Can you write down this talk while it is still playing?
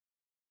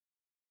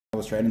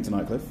was training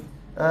tonight, Cliff?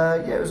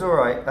 Yeah, it was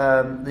alright.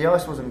 The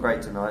ice wasn't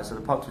great tonight, so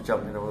the pucks were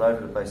jumping all over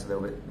the place a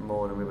little bit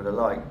more than we would have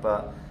liked,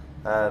 but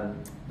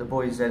the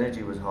boys'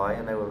 energy was high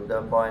and they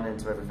were buying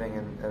into everything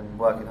and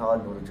working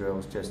hard in all the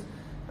drills. Just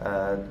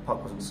the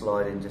puck wasn't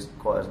sliding just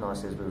quite as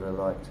nicely as we would have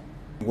liked.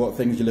 What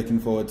things are you looking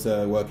forward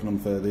to working on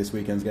for this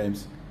weekend's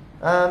games?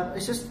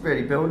 It's just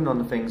really building on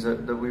the things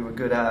that we were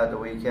good at the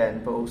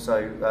weekend, but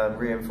also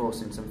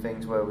reinforcing some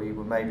things where we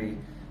were maybe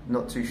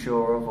not too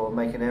sure of or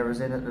making errors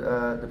in at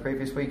the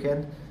previous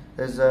weekend.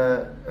 There's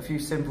a few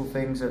simple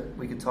things that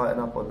we could tighten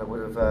up on that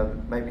would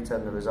have maybe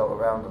turned the result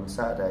around on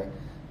Saturday,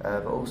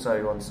 but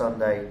also on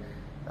Sunday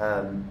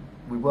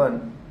we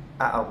weren't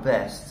at our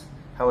best.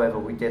 However,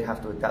 we did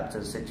have to adapt to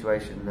the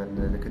situation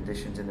and the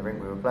conditions in the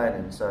rink we were playing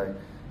in, so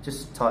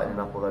just tightening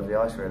up all over the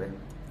ice really.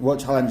 What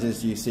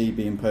challenges do you see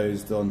being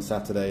posed on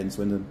Saturday in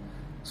Swindon?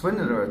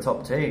 Swindon are a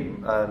top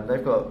team.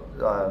 They've got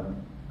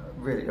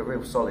really a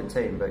real solid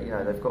team, but you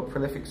know they've got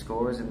prolific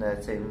scorers in their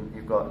team.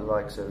 You've got the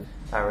likes of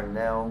Aaron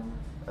Nell,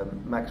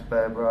 Max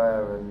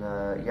Berbreyer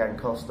and Jan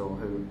Kostel,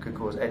 who could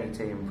cause any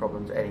team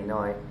problems any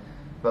night.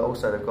 But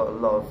also they've got a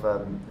lot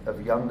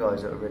of young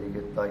guys that are really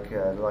good, like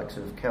the likes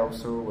of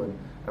Kelsall and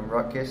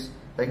Rutgis.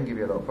 They can give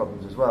you a lot of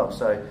problems as well.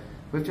 So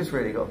we've just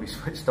really got to be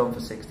switched on for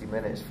 60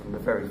 minutes from the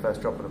very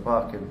first drop of the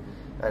puck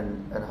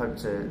and hope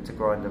to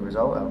grind the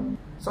result out.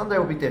 Sunday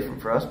will be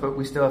different for us, but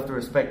we still have to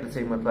respect the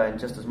team we're playing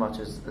just as much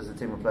as the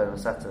team we're playing on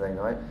Saturday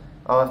night.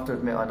 I'll have to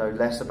admit I know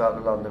less about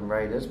the London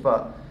Raiders,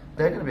 but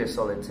they're going to be a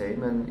solid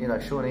team, and you know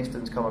Sean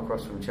Easton's come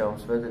across from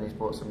Chelmsford and he's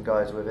brought some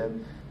guys with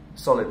him,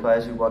 solid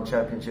players who won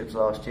championships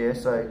last year.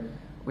 So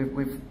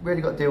we've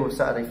really got to deal with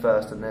Saturday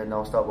first, and then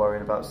I'll start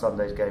worrying about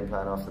Sunday's game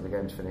plan after the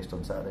game's finished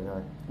on Saturday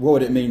night. What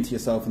would it mean to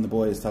yourself and the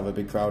boys to have a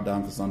big crowd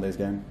down for Sunday's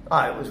game?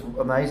 It was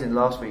amazing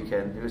last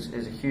weekend. It was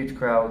a huge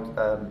crowd,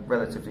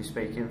 relatively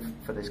speaking,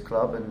 for this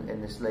club and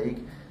in this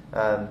league.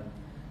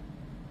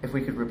 If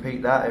we could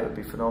repeat that, it would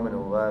be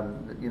phenomenal.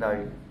 You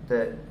know,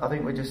 I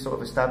think we're just sort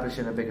of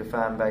establishing a bigger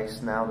fan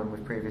base now than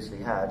we've previously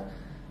had.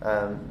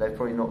 They've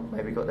probably not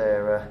maybe got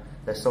their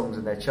songs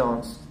and their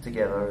chants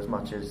together as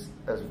much as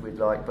we'd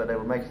like, but they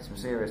were making some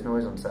serious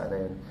noise on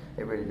Saturday, and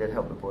it really did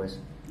help the boys.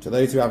 To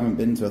those who haven't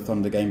been to a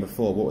Thunder game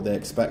before, what would they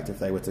expect if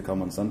they were to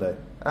come on Sunday?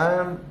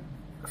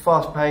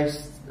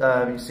 Fast-paced.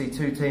 You see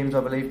two teams, I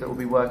believe, that will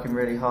be working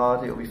really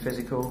hard. It will be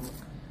physical.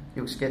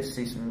 You'll get to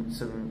see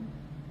some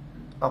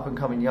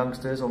up-and-coming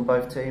youngsters on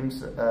both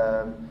teams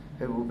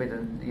who will be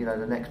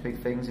the next big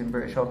things in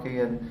British hockey,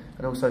 and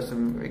also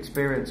some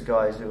experienced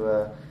guys who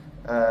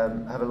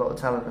have a lot of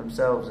talent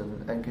themselves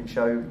and can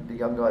show the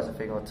young guys a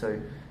thing or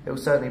two. It will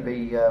certainly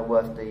be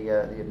worth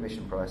the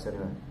admission price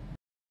anyway.